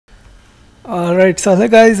Alright, so hello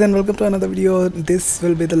guys and welcome to another video. This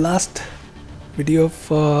will be the last video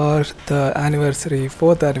for the anniversary,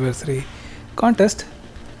 4th anniversary contest.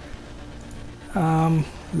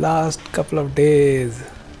 Last couple of days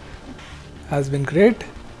has been great.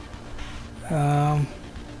 The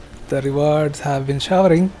rewards have been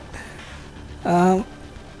showering.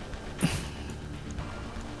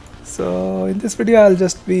 So in this video I'll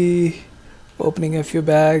just be opening a few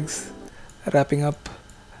bags, wrapping up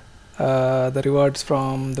the rewards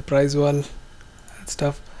from the prize wall and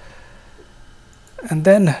stuff, and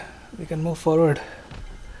then we can move forward,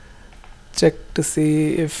 check to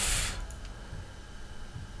see if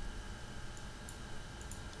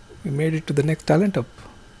we made it to the next talent up.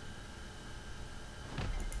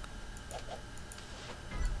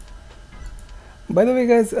 By the way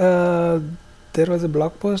guys, there was a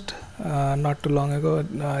blog post not too long ago.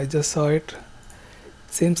 I just saw it.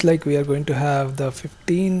 Seems like we are going to have the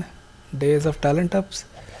 15 days of talent ups.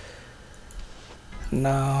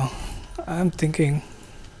 Now I'm thinking,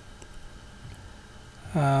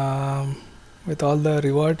 with all the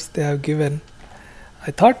rewards they have given,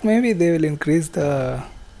 I thought maybe they will increase the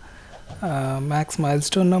max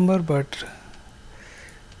milestone number, but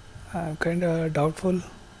I'm kinda doubtful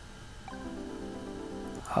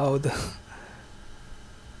how the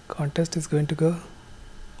contest is going to go.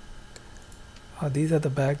 Oh, these are the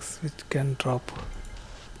bags which can drop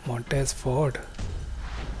Montez Ford.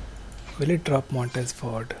 Will it drop Montez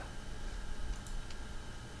Ford?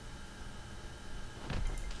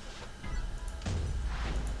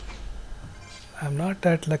 I'm not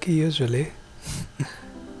that lucky usually.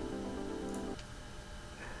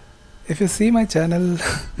 If you see my channel,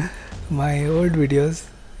 my old videos,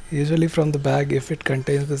 usually from the bag, if it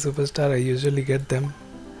contains the superstar, I usually get them.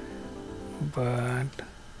 But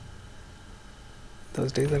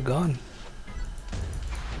those days are gone.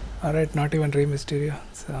 Alright, not even Rey Mysterio,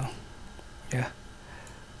 so yeah.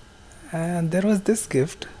 And there was this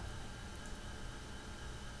gift.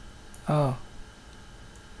 Oh,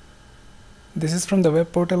 this is from the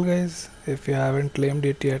web portal guys. If you haven't claimed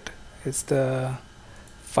it yet, it's the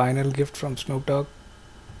final gift from Snoop Dogg.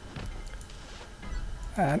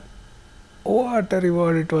 And what a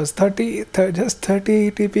reward it was. Just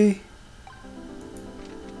 30 TP.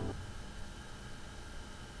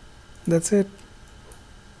 That's it.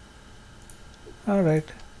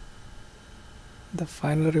 Alright. The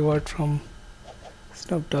final reward from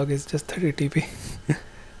Snoop Dogg is just 30 TP.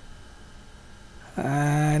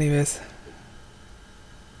 Anyways,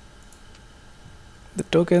 the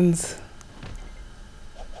tokens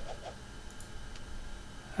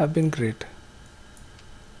have been great.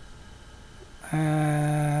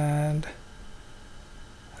 And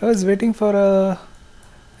I was waiting for a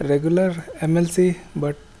regular MLC,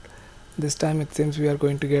 but this time it seems we are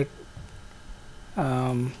going to get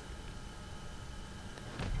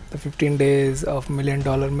the 15 days of $1 Million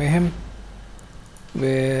Mayhem,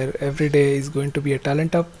 where every day is going to be a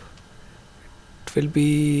talent up. It will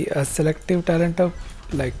be a selective talent up,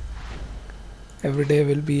 like every day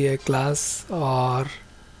will be a class or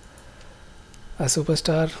a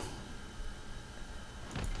superstar.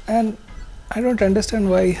 And I don't understand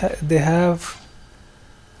why they have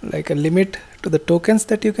like a limit to the tokens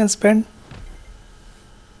that you can spend.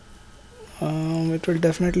 It will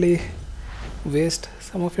definitely waste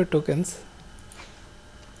some of your tokens.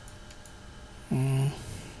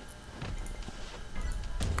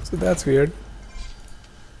 So that's weird.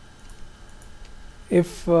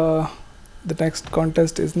 If the next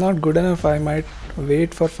contest is not good enough, I might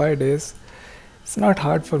wait for 5 days. It's not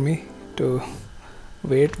hard for me to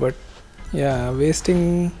wait, but yeah,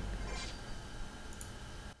 wasting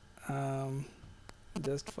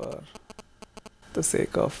just for the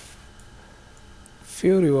sake of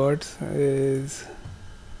few rewards is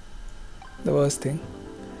the worst thing.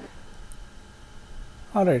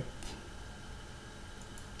 Alright,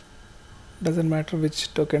 doesn't matter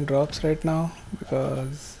which token drops right now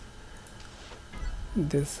because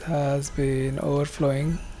this has been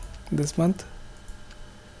overflowing this month.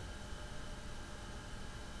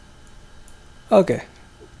 Okay,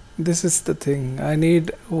 this is the thing. I need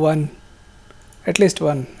at least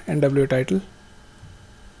one NW title.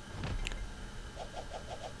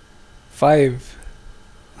 5.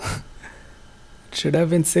 It should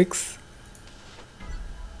have been 6.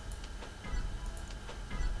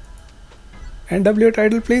 NW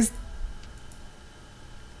title please.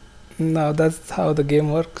 Now that's how the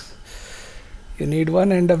game works. You need one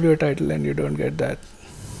NW title and you don't get that.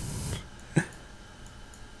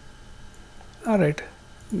 Alright,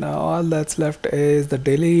 now all that's left is the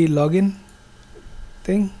daily login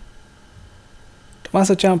thing.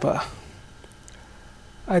 Tommaso Ciampa.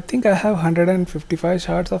 I think I have 155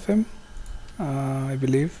 shards of him, I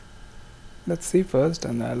believe. Let's see first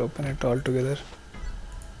and I'll open it all together.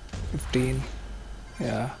 15,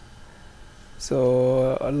 yeah.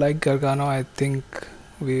 So like Gargano, I think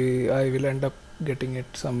I will end up getting it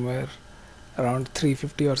somewhere around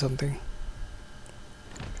 350 or something.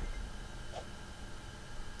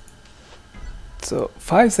 So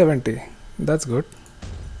 570, that's good.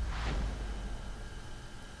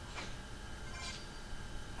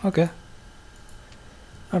 Okay,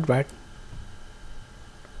 not bad.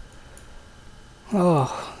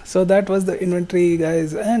 Oh, so that was the inventory,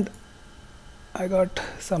 guys, and I got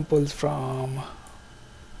some pulls from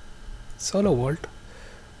Solo Vault.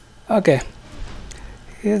 Okay,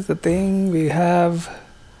 here's the thing we have.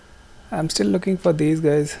 I'm still looking for these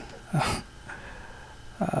guys.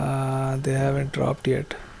 They haven't dropped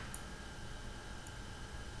yet.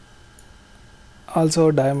 Also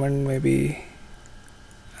diamond, maybe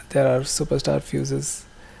there are superstar fuses,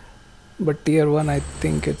 but tier 1 I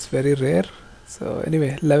think it's very rare. So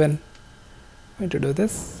anyway, 11, I'm going to do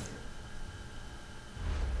this.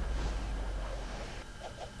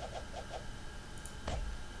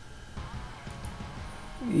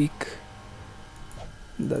 Eek,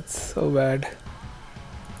 that's so bad.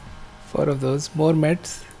 4 of those, more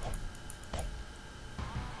meds,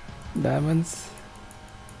 diamonds.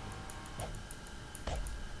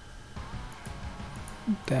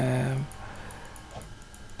 Damn,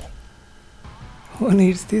 who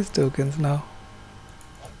needs these tokens now?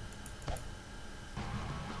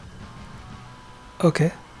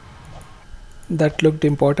 Okay, that looked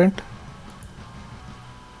important.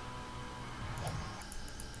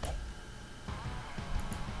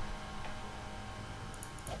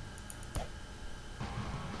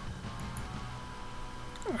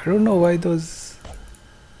 I don't know why those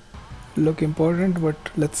look important, but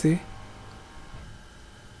let's see.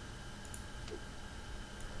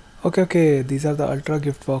 Okay, these are the ultra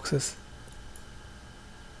gift boxes.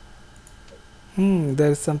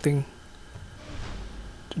 There's something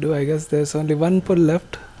to do, I guess. There's only one pull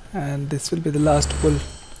left, and this will be the last pull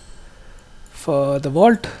for the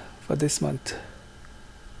vault for this month.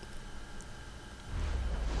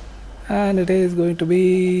 And it is going to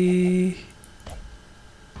be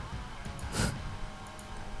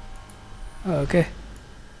okay.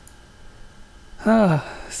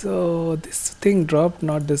 So this thing dropped,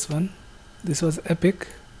 not this one. This was epic.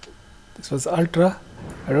 This was ultra.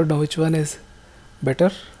 I don't know which one is better.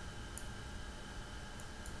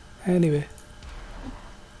 Anyway,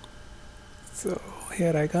 so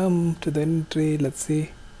here I come to the entry. Let's see.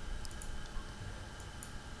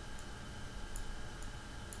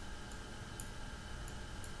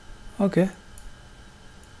 Okay,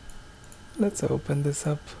 let's open this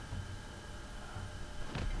up.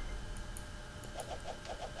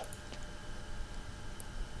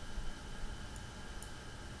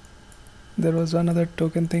 There was another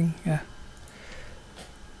token thing, yeah.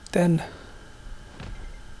 10.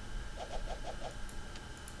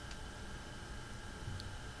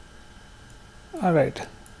 Alright,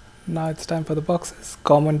 now it's time for the boxes.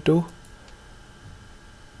 Common 2.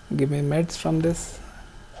 Give me meds from this.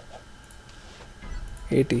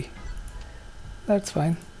 80. That's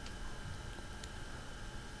fine.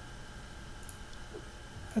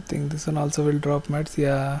 I think this one also will drop meds.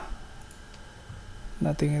 Yeah,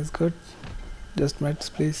 nothing is good, just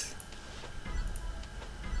meds please.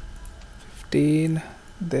 15.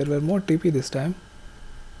 There were more TP this time.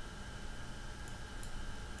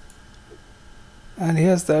 And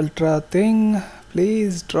here's the ultra thing.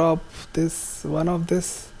 Please drop this, one of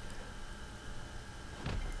this.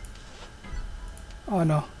 Oh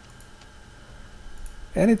no,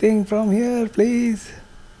 anything from here please.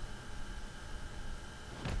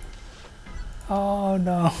 Oh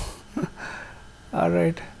no.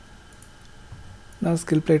 Alright, now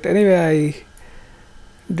skill plate. Anyway,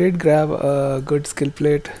 I did grab a good skill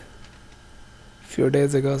plate few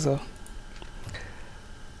days ago, so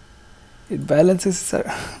it balances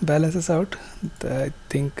out. I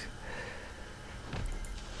think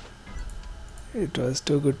it was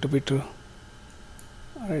too good to be true.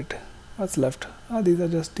 Alright, what's left? Oh, these are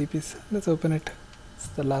just TPs. Let's open it. It's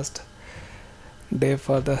the last day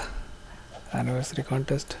for the anniversary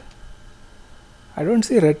contest. I don't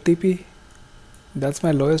see red TP. That's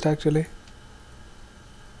my lowest actually.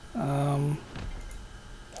 No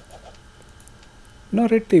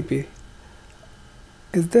red TP.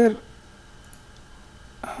 Is there?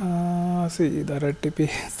 See, the red TP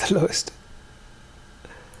is the lowest.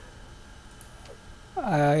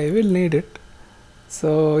 I will need it.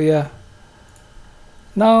 So yeah,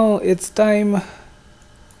 now it's time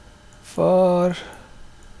for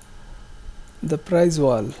the prize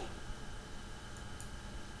wall,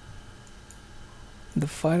 the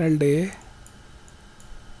final day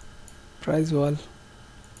prize wall.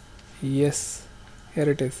 Yes, here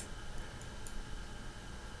it is.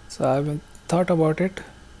 So I haven't thought about it,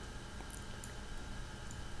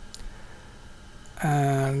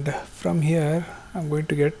 and from here I'm going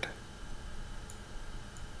to get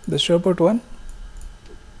the showput one.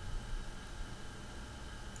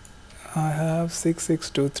 I have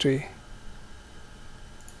 6623.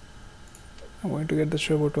 I'm going to get the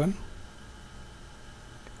showboat one.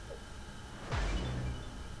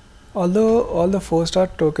 Although all the 4-star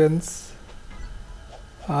tokens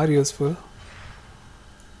are useful,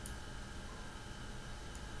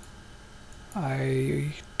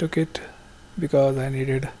 I took it because I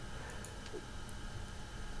needed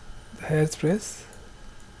the hairsprays.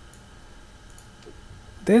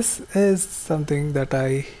 This is something that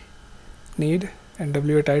I need,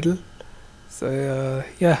 NWA title. So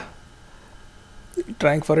yeah,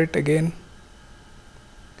 trying for it again.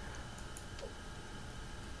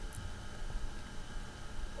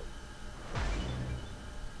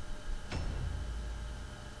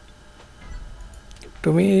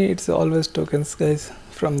 To me, it's always tokens, guys,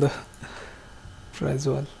 from the prize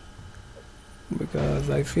wall, because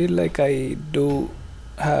I feel like I do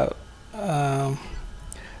have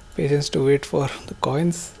patience to wait for the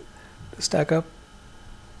coins to stack up.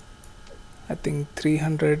 I think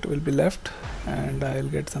 300 will be left, and I'll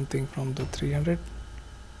get something from the 300.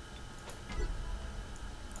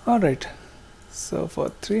 Alright, so for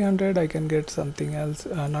 300 I can get something else,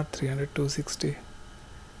 not 300, 260.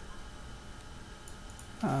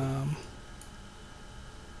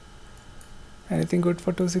 Anything good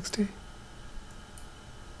for 260?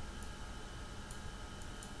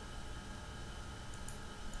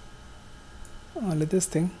 Only this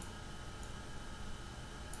thing.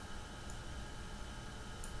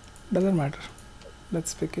 Doesn't matter.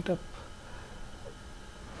 Let's pick it up.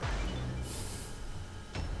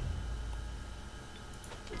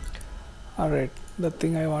 Alright, the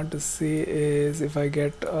thing I want to see is if I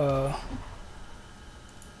get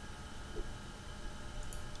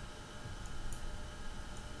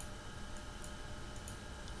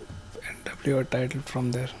NWA title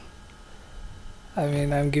from there. I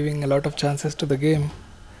mean, I'm giving a lot of chances to the game.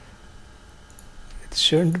 It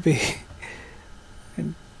shouldn't be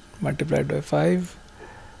multiplied by 5.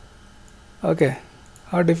 Okay,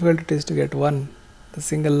 how difficult it is to get one, the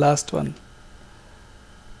single last one.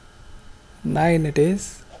 9 it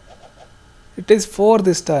is. It is 4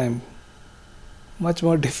 this time. Much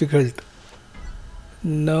more difficult.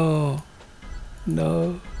 No.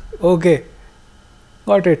 Okay,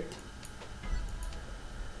 got it.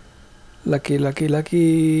 Lucky.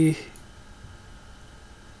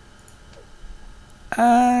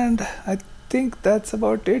 And I think that's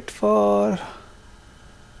about it for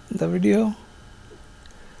the video.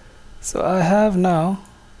 So I have now,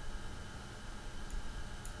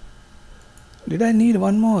 did I need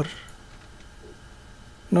one more?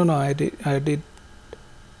 No, I did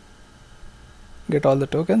get all the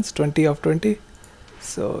tokens, 20 of 20.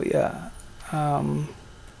 So yeah,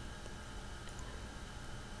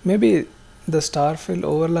 maybe the star fill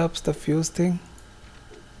overlaps the fuse thing.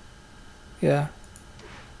 Yeah.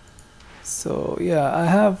 So yeah, I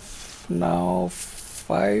have now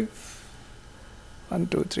 5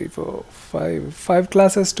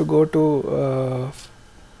 classes to go to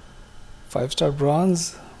 5-star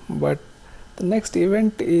bronze, but the next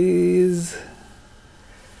event is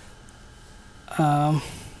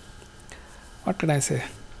what can I say?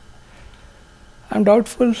 I'm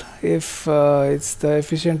doubtful if it's the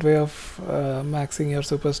efficient way of maxing your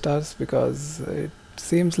superstars, because it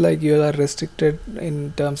seems like you are restricted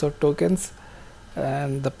in terms of tokens,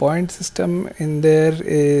 and the point system in there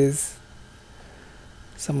is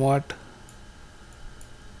somewhat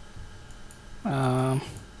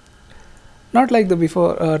not like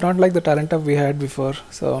the talent up we had before.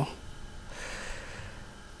 So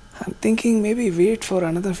I'm thinking maybe wait for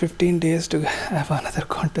another 15 days to have another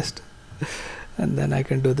contest and then I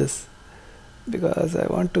can do this, because I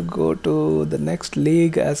want to go to the next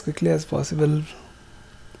league as quickly as possible.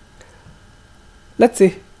 Let's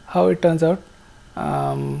see how it turns out.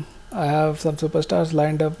 I have some superstars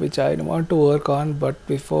lined up which I want to work on, but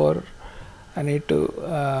before I need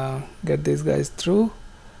to get these guys through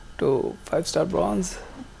to 5-star bronze.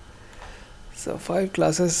 So 5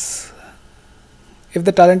 classes. If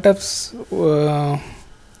the talent ups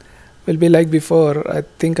will be like before, I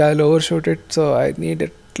think I'll overshoot it, so I need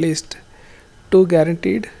at least 2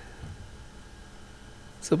 guaranteed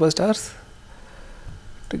superstars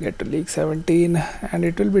to get to League 17, and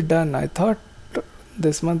it will be done. I thought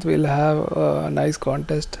this month we'll have a nice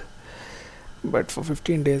contest, but for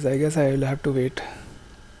 15 days I guess I will have to wait.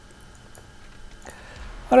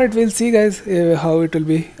 Alright, we'll see guys how it will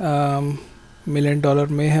be. $1 million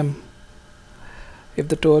mayhem. If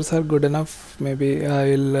the tours are good enough, maybe I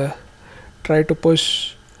will try to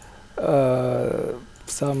push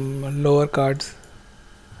some lower cards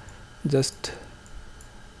just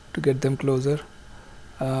to get them closer.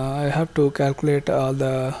 I have to calculate all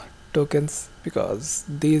the tokens because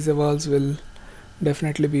these evolves will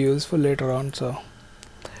definitely be useful later on. So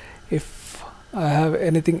if I have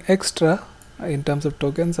anything extra in terms of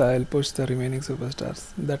tokens, I'll push the remaining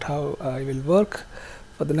superstars. That's how I will work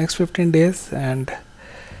for the next 15 days, and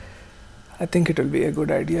I think it will be a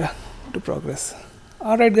good idea to progress.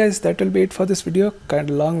 Alright guys, that will be it for this video.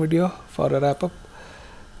 Kind of long video for a wrap up,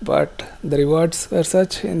 but the rewards were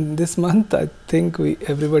such in this month. I think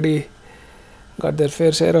everybody got their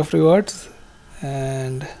fair share of rewards,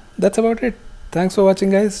 and that's about it. Thanks for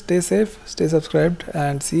watching guys. Stay safe, stay subscribed,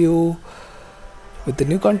 and see you with the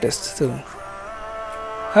new contest soon.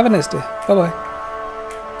 Have a nice day. Bye bye.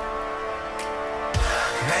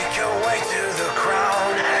 Make your way to the